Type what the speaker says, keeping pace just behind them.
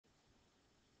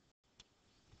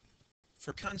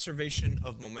For conservation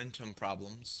of momentum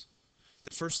problems,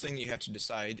 the first thing you have to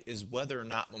decide is whether or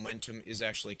not momentum is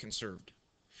actually conserved.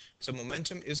 So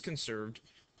momentum is conserved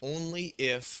only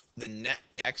if the net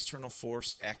external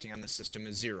force acting on the system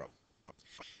is zero.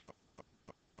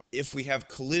 If we have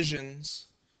collisions,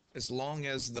 as long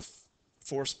as the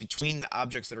force between the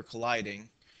objects that are colliding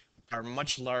are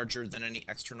much larger than any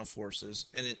external forces,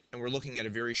 and we're looking at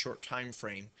a very short time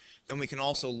frame, then we can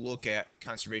also look at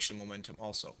conservation of momentum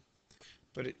also.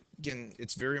 But again,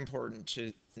 it's very important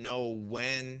to know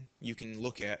when you can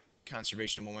look at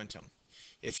conservation of momentum.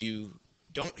 If you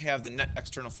don't have the net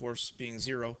external force being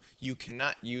zero, you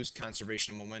cannot use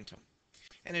conservation of momentum.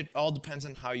 And it all depends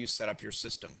on how you set up your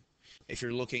system. If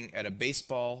you're looking at a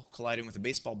baseball colliding with a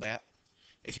baseball bat,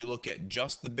 if you look at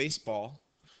just the baseball,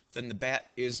 then the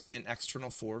bat is an external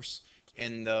force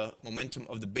and the momentum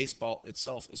of the baseball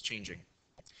itself is changing.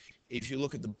 If you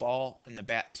look at the ball and the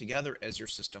bat together as your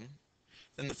system,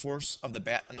 then the force of the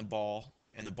bat and the ball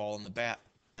and the bat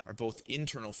are both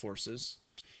internal forces,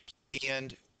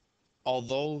 and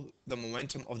although the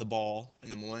momentum of the ball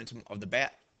and the momentum of the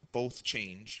bat both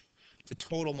change, the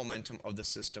total momentum of the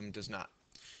system does not.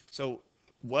 So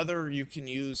whether you can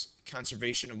use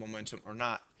conservation of momentum or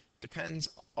not depends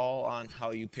all on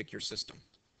how you pick your system.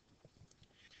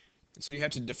 And so you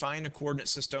have to define a coordinate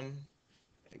system.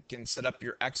 You can set up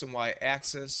your x and y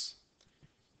axis,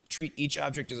 treat each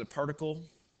object as a particle.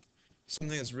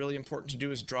 Something that's really important to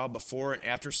do is draw before and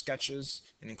after sketches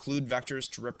and include vectors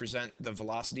to represent the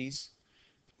velocities.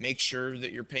 Make sure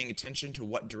that you're paying attention to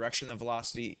what direction the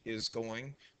velocity is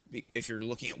going. If you're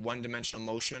looking at one-dimensional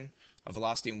motion, a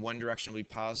velocity in one direction will be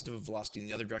positive, a velocity in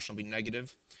the other direction will be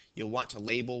negative. You'll want to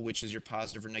label which is your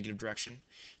positive or negative direction.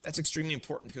 That's extremely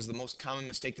important because the most common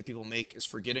mistake that people make is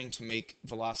forgetting to make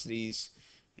velocities,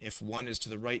 if one is to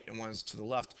the right and one is to the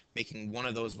left, making one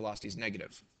of those velocities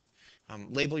negative.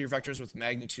 Label your vectors with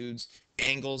magnitudes,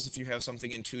 angles if you have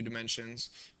something in 2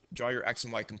 dimensions, draw your x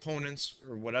and y components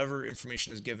or whatever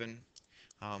information is given.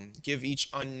 Give each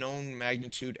unknown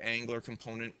magnitude, angle, or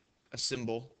component a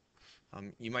symbol.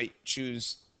 You might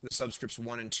choose the subscripts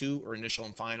 1 and 2 or initial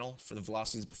and final for the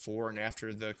velocities before and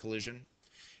after the collision,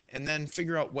 and then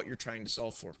figure out what you're trying to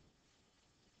solve for.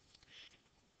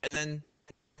 And then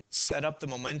set up the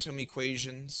momentum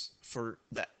equations for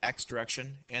the x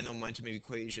direction and the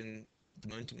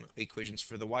momentum equations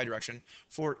for the y direction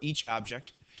for each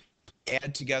object.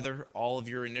 Add together all of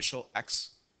your initial x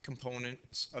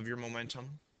components of your momentum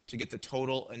to get the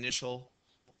total initial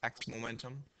x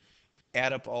momentum.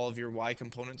 Add up all of your y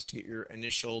components to get your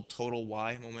initial total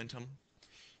y momentum.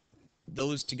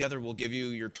 Those together will give you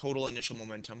your total initial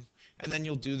momentum, and then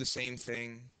you'll do the same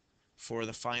thing for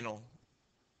the final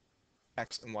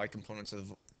x and y components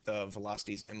of the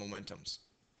velocities and momentums.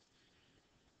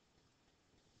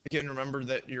 Again, remember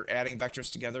that you're adding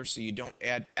vectors together, so you don't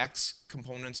add x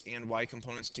components and y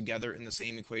components together in the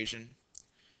same equation.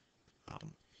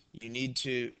 You need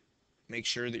to make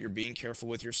sure that you're being careful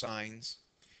with your signs.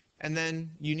 And then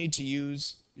you need to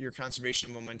use your conservation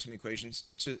of momentum equations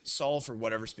to solve for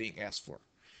whatever's being asked for.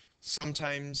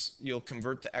 Sometimes you'll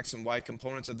convert the x and y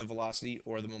components of the velocity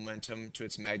or the momentum to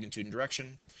its magnitude and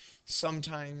direction.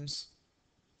 Sometimes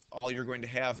all you're going to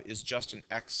have is just an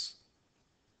x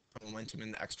momentum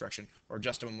in the x direction or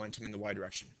just a momentum in the y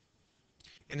direction.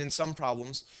 And in some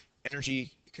problems,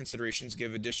 energy considerations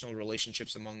give additional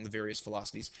relationships among the various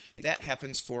velocities. That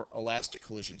happens for elastic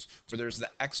collisions, where there's the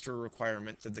extra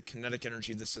requirement that the kinetic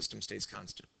energy of the system stays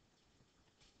constant.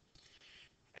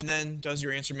 And then, does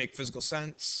your answer make physical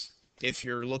sense? If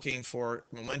you're looking for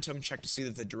momentum, check to see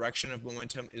that the direction of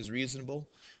momentum is reasonable.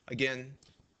 Again,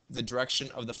 the direction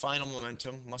of the final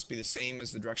momentum must be the same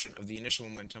as the direction of the initial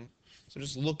momentum. So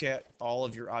just look at all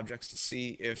of your objects to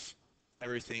see if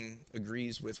everything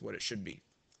agrees with what it should be.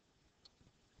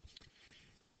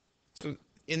 So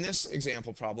in this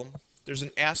example problem, there's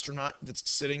an astronaut that's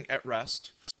sitting at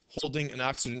rest, holding an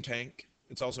oxygen tank.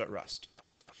 It's also at rest.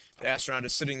 The astronaut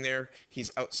is sitting there.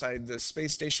 He's outside the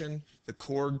space station. The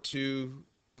cord to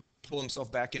pull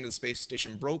himself back into the space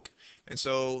station broke, and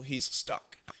so he's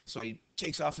stuck. So he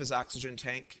takes off his oxygen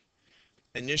tank.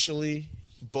 Initially,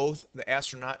 both the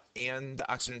astronaut and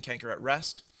the oxygen tank are at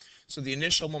rest. So the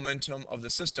initial momentum of the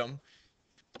system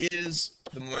is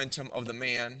the momentum of the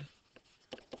man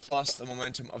plus the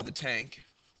momentum of the tank,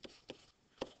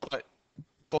 but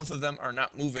both of them are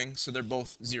not moving, so they're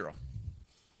both zero.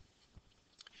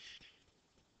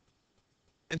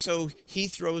 And so he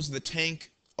throws the tank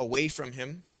away from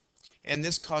him, and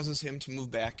this causes him to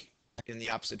move back in the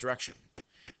opposite direction.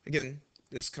 Again,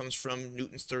 This comes from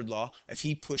Newton's third law. If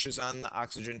he pushes on the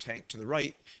oxygen tank to the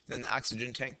right, then the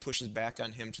oxygen tank pushes back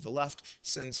on him to the left,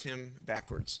 sends him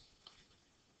backwards.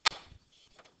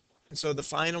 And so the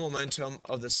final momentum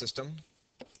of the system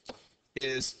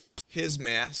is his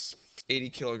mass, 80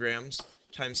 kilograms,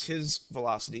 times his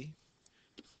velocity,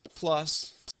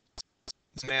 plus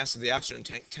the mass of the oxygen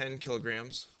tank, 10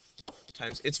 kilograms,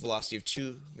 times its velocity of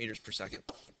 2 meters per second.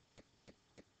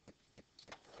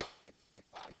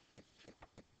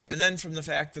 And then from the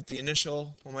fact that the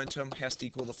initial momentum has to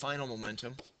equal the final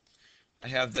momentum, I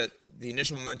have that the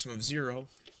initial momentum of 0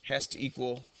 has to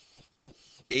equal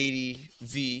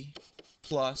 80v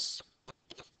plus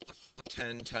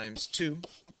 10 times 2.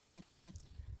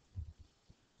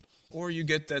 Or you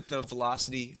get that the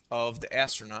velocity of the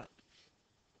astronaut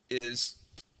is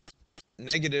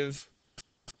negative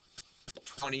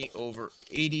 20 over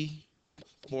 80,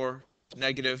 or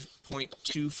negative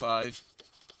 0.25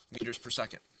 meters per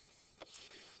second.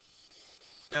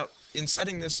 Now, in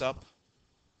setting this up,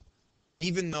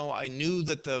 even though I knew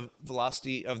that the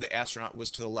velocity of the astronaut was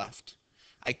to the left,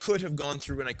 I could have gone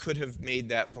through and I could have made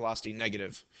that velocity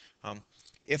negative.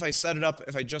 If I set it up,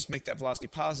 if I just make that velocity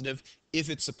positive, if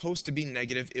it's supposed to be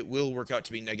negative, it will work out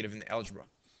to be negative in the algebra.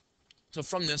 So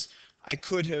from this, I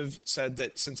could have said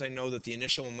that since I know that the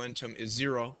initial momentum is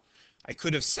 0, I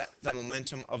could have set the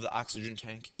momentum of the oxygen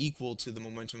tank equal to the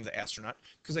momentum of the astronaut,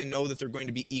 because I know that they're going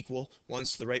to be equal,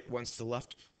 one's to the right, one's to the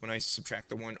left. When I subtract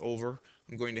the 1 over,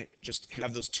 I'm going to just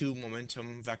have those two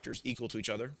momentum vectors equal to each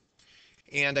other.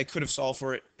 And I could have solved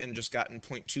for it and just gotten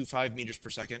 0.25 meters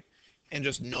per second and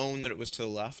just known that it was to the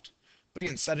left. But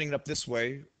again, setting it up this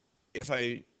way, if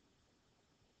I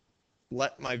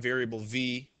let my variable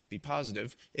v be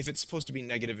positive, if it's supposed to be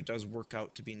negative, it does work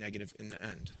out to be negative in the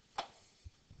end.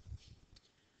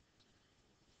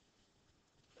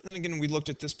 And again, we looked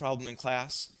at this problem in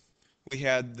class. We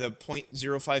had the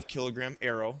 0.05 kilogram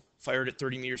arrow fired at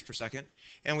 30 meters per second,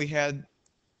 and we had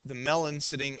the melon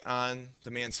sitting on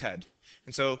the man's head.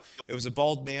 And so it was a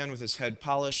bald man with his head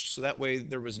polished, so that way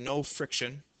there was no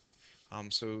friction.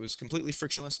 So it was completely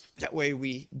frictionless. That way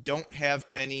we don't have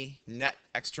any net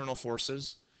external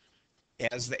forces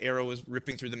as the arrow is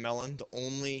ripping through the melon. The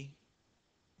only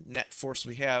net force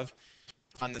we have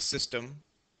on the system,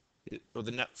 or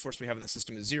the net force we have in the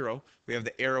system, is 0. We have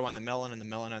the arrow on the melon and the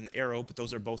melon on the arrow, but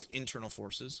those are both internal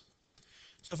forces.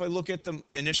 So if I look at the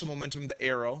initial momentum of the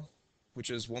arrow,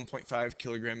 which is 1.5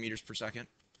 kilogram meters per second,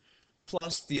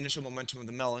 plus the initial momentum of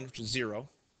the melon, which is 0,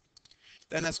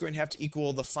 then that's going to have to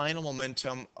equal the final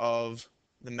momentum of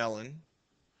the melon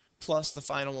plus the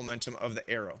final momentum of the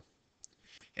arrow.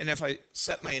 And if I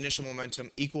set my initial momentum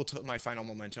equal to my final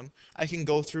momentum, I can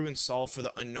go through and solve for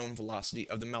the unknown velocity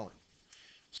of the melon.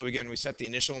 So again, we set the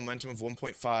initial momentum of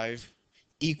 1.5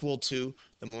 equal to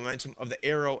the momentum of the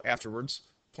arrow afterwards.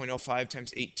 0.05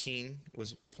 times 18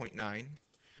 was 0.9,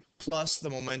 plus the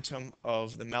momentum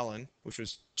of the melon, which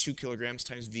was 2 kilograms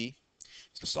times v.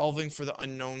 So solving for the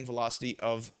unknown velocity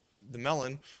of the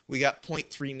melon, we got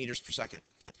 0.3 meters per second.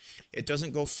 It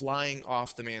doesn't go flying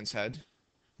off the man's head,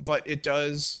 but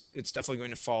it's definitely going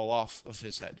to fall off of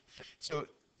his head. So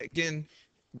again,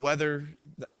 whether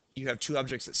you have two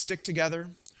objects that stick together,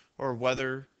 or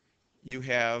whether you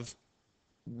have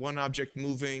one object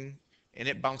moving and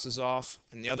it bounces off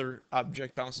and the other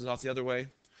object bounces off the other way,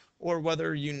 or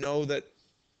whether you know that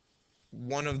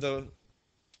one of the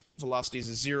velocities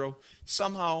is 0,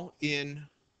 somehow in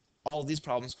all these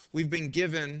problems, we've been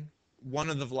given one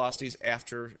of the velocities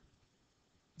after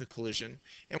the collision,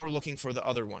 and we're looking for the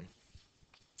other one.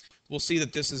 We'll see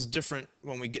that this is different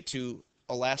when we get to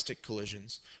elastic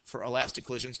collisions. For elastic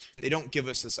collisions, they don't give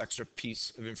us this extra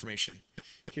piece of information.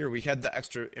 Here we had the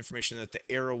extra information that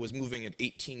the arrow was moving at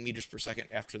 18 meters per second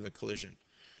after the collision.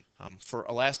 For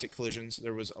elastic collisions,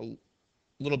 there was a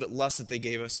little bit less that they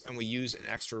gave us, and we use an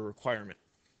extra requirement.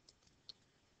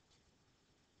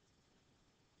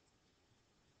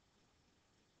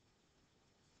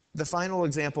 The final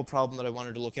example problem that I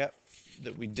wanted to look at,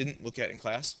 that we didn't look at in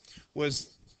class,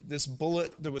 was this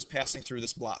bullet that was passing through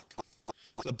this block.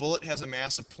 The bullet has a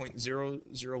mass of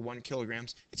 0.001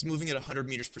 kilograms. It's moving at 100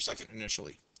 meters per second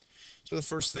initially. So the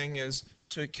first thing is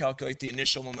to calculate the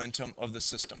initial momentum of the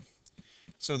system.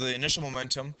 So the initial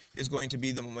momentum is going to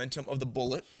be the momentum of the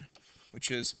bullet,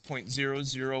 which is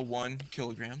 0.001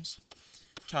 kilograms,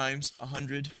 times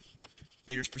 100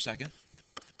 meters per second,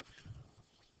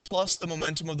 plus the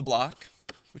momentum of the block,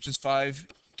 which is 5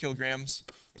 kilograms.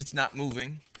 It's not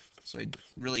moving, so I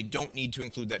really don't need to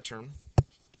include that term.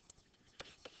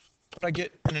 But I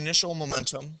get an initial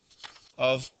momentum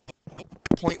of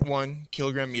 0.1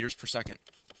 kilogram meters per second.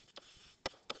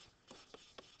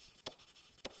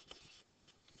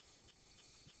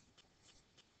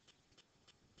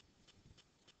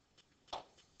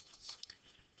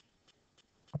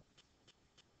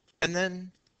 And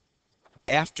then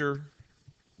after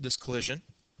this collision,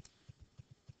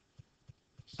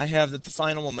 I have that the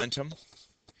final momentum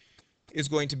is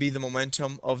going to be the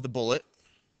momentum of the bullet,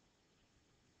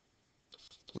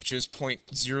 which is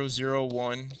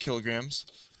 0.001 kilograms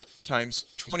times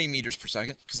 20 meters per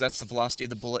second, because that's the velocity of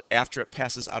the bullet after it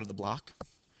passes out of the block,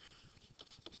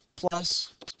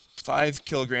 plus 5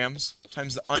 kilograms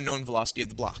times the unknown velocity of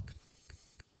the block.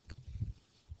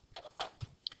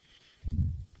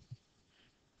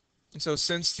 And so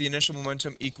since the initial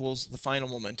momentum equals the final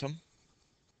momentum,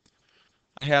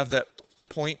 I have that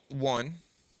 0.1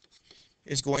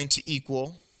 is going to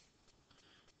equal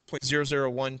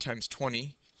 0.001 times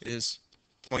 20 is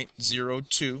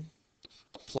 0.02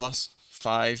 plus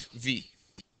 5v.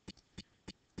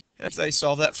 As I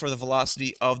solve that for the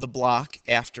velocity of the block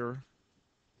after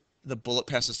the bullet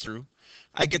passes through,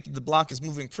 I get that the block is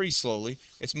moving pretty slowly.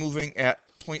 It's moving at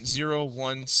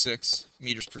 0.016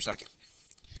 meters per second.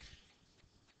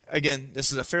 Again,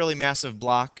 this is a fairly massive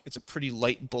block. It's a pretty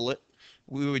light bullet.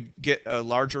 We would get a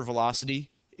larger velocity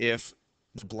if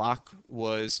the block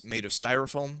was made of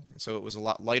styrofoam, so it was a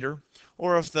lot lighter,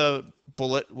 or if the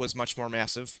bullet was much more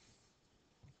massive.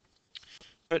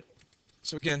 But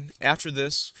so again, after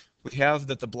this, we have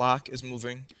that the block is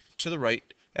moving to the right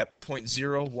at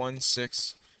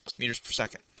 0.016 meters per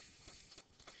second.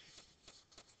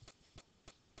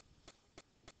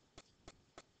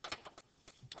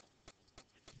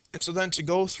 And so then to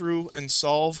go through and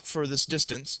solve for this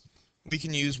distance, we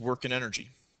can use work and energy.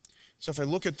 So if I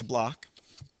look at the block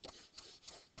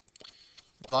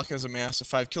has a mass of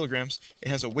 5 kilograms. It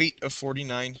has a weight of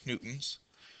 49 newtons.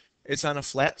 It's on a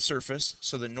flat surface,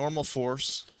 so the normal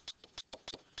force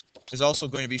is also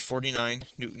going to be 49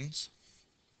 newtons.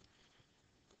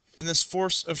 And this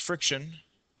force of friction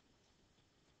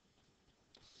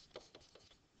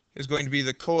is going to be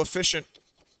the coefficient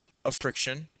of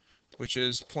friction, which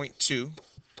is 0.2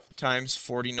 times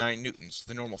 49 newtons,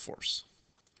 the normal force.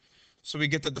 So we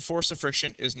get that the force of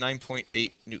friction is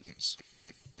 9.8 newtons.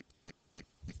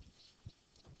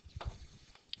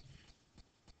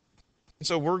 And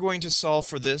so we're going to solve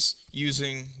for this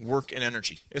using work and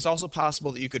energy. It's also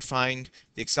possible that you could find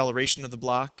the acceleration of the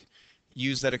block,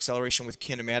 use that acceleration with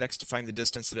kinematics to find the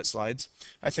distance that it slides.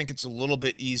 I think it's a little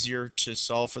bit easier to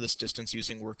solve for this distance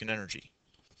using work and energy.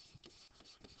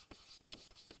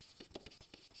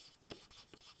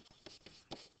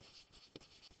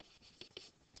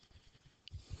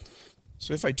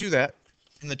 So if I do that,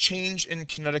 then the change in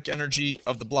kinetic energy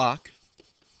of the block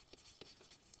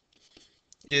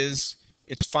is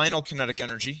its final kinetic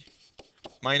energy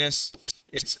minus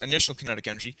its initial kinetic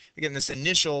energy. Again, this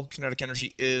initial kinetic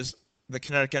energy is the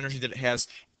kinetic energy that it has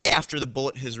after the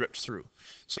bullet has ripped through.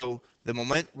 So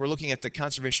we're looking at the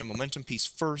conservation of momentum piece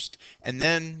first, and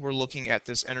then we're looking at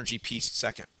this energy piece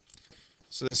second.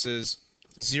 So this is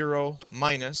 0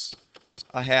 minus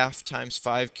a half times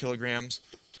 5 kilograms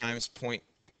times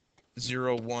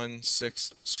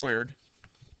 0.016 squared,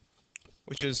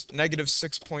 which is negative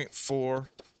 6.4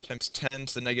 times 10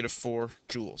 to the negative 4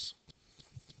 joules.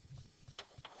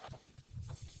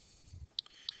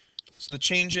 So the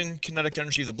change in kinetic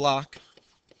energy of the block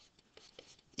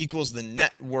equals the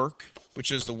net work,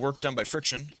 which is the work done by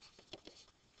friction,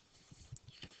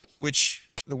 which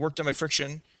the work done by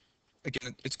friction,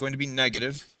 again, it's going to be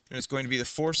negative, and it's going to be the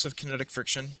force of kinetic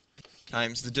friction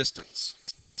times the distance.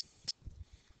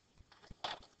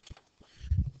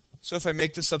 So if I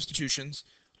make the substitutions,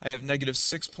 I have negative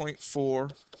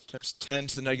 6.4 times 10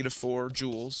 to the negative 4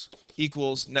 joules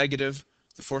equals negative,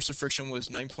 the force of friction was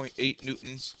 9.8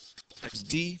 newtons times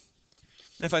d.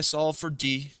 And if I solve for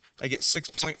d, I get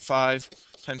 6.5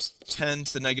 times 10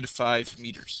 to the negative 5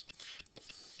 meters.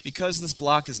 Because this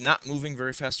block is not moving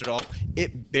very fast at all,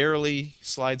 it barely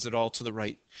slides at all to the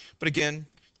right. But again,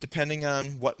 depending on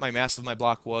what my mass of my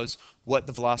block was, what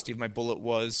the velocity of my bullet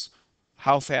was,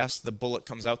 how fast the bullet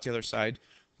comes out the other side,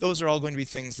 those are all going to be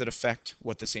things that affect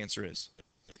what this answer is.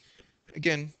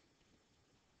 Again,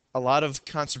 a lot of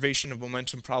conservation of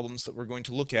momentum problems that we're going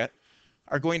to look at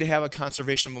are going to have a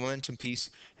conservation of momentum piece,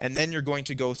 and then you're going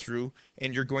to go through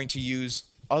and you're going to use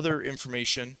other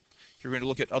information. You're going to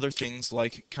look at other things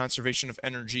like conservation of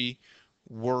energy,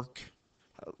 work,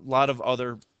 a lot of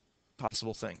other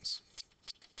possible things.